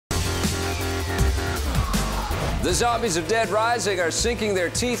The zombies of Dead Rising are sinking their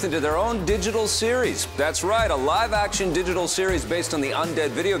teeth into their own digital series. That's right, a live-action digital series based on the Undead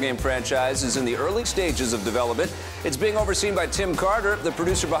video game franchise is in the early stages of development. It's being overseen by Tim Carter, the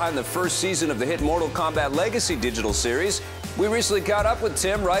producer behind the first season of the hit Mortal Kombat Legacy digital series. We recently caught up with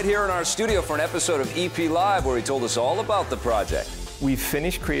Tim right here in our studio for an episode of EP Live where he told us all about the project. We've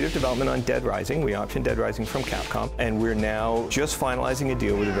finished creative development on Dead Rising. We optioned Dead Rising from Capcom, and we're now just finalizing a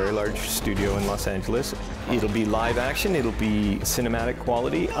deal with a very large studio in Los Angeles. It'll be live action, it'll be cinematic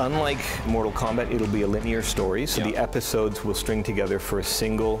quality. Unlike Mortal Kombat, it'll be a linear story, so the episodes will string together for a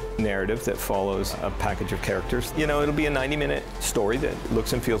single narrative that follows a package of characters. You know, it'll be a 90-minute story that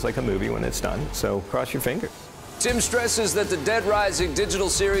looks and feels like a movie when it's done, so cross your fingers. Tim stresses that the Dead Rising digital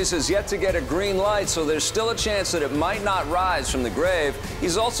series has yet to get a green light, so there's still a chance that it might not rise from the grave.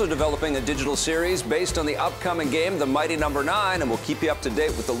 He's also developing a digital series based on the upcoming game, The Mighty No. 9, and we'll keep you up to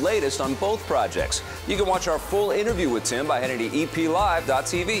date with the latest on both projects. You can watch our full interview with Tim by heading to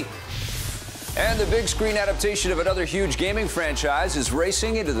eplive.tv. And the big screen adaptation of another huge gaming franchise is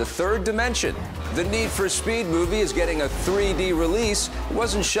racing into the third dimension. The Need for Speed movie is getting a 3D release. It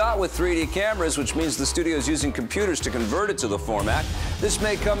wasn't shot with 3D cameras, which means the studio is using computers to convert it to the format. This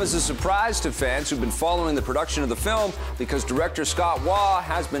may come as a surprise to fans who've been following the production of the film because director Scott Waugh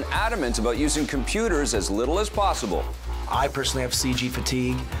has been adamant about using computers as little as possible. I personally have CG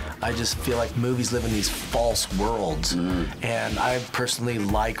fatigue. I just feel like movies live in these false worlds. And I personally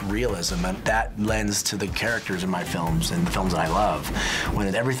like realism, and that lends to the characters in my films and the films that I love.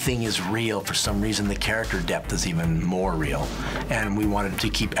 When everything is real, for some reason the character depth is even more real. And we wanted to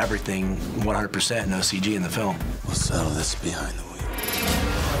keep everything 100% no CG in the film. We'll settle this behind the wheel.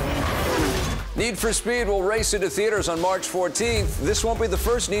 Need for Speed will race into theaters on March 14th. This won't be the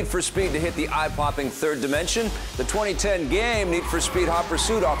first Need for Speed to hit the eye-popping third dimension. The 2010 game, Need for Speed Hot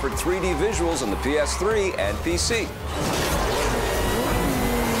Pursuit, offered 3D visuals on the PS3 and PC.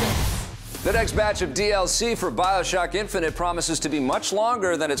 The next batch of DLC for BioShock Infinite promises to be much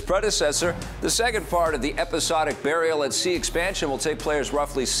longer than its predecessor. The second part of the episodic Burial at Sea expansion will take players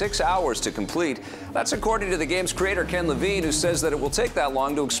roughly 6 hours to complete. That's according to the game's creator, Ken Levine, who says that it will take that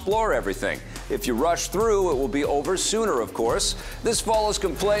long to explore everything. If you rush through, it will be over sooner, of course. This follows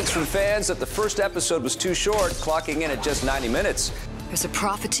complaints from fans that the first episode was too short, clocking in at just 90 minutes. There's a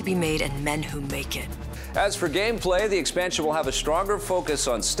profit to be made and men who make it. As for gameplay, the expansion will have a stronger focus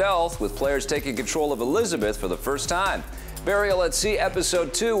on stealth, with players taking control of Elizabeth for the first time. Burial at Sea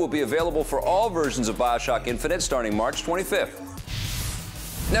Episode 2 will be available for all versions of BioShock Infinite starting March 25th.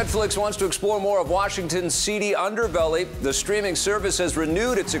 Netflix wants to explore more of Washington's seedy underbelly. The streaming service has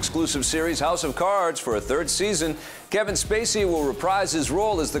renewed its exclusive series House of Cards for a third season. Kevin Spacey will reprise his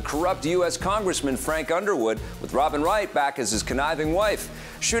role as the corrupt U.S. Congressman Frank Underwood, with Robin Wright back as his conniving wife.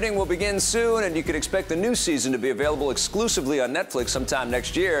 Shooting will begin soon, and you can expect the new season to be available exclusively on Netflix sometime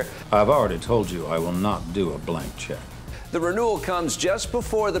next year. I've already told you I will not do a blank check. The renewal comes just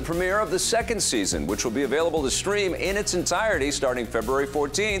before the premiere of the second season, which will be available to stream in its entirety starting February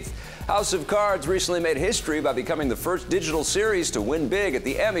 14th. House of Cards recently made history by becoming the first digital series to win big at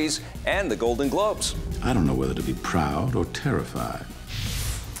the Emmys and the Golden Globes. I don't know whether to be proud or terrified.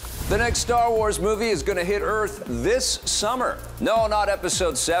 The next Star Wars movie is going to hit Earth this summer. No, not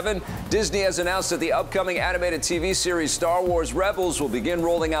Episode 7. Disney has announced that the upcoming animated TV series Star Wars Rebels will begin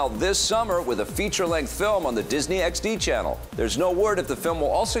rolling out this summer with a feature-length film on the Disney XD channel. There's no word if the film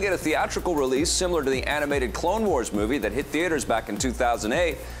will also get a theatrical release similar to the animated Clone Wars movie that hit theaters back in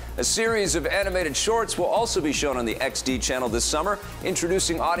 2008. A series of animated shorts will also be shown on the XD channel this summer,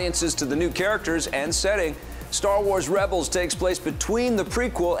 introducing audiences to the new characters and setting. Star Wars Rebels takes place between the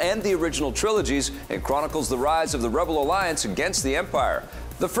prequel and the original trilogies and chronicles the rise of the Rebel Alliance against the Empire.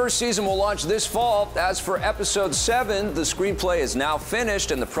 The first season will launch this fall. As for Episode 7, the screenplay is now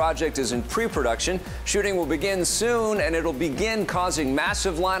finished and the project is in pre-production. Shooting will begin soon, and it'll begin causing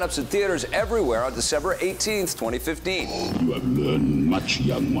massive lineups at theaters everywhere on December 18th, 2015. You have learned much,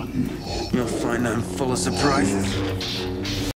 young one. You'll find I'm full of surprises.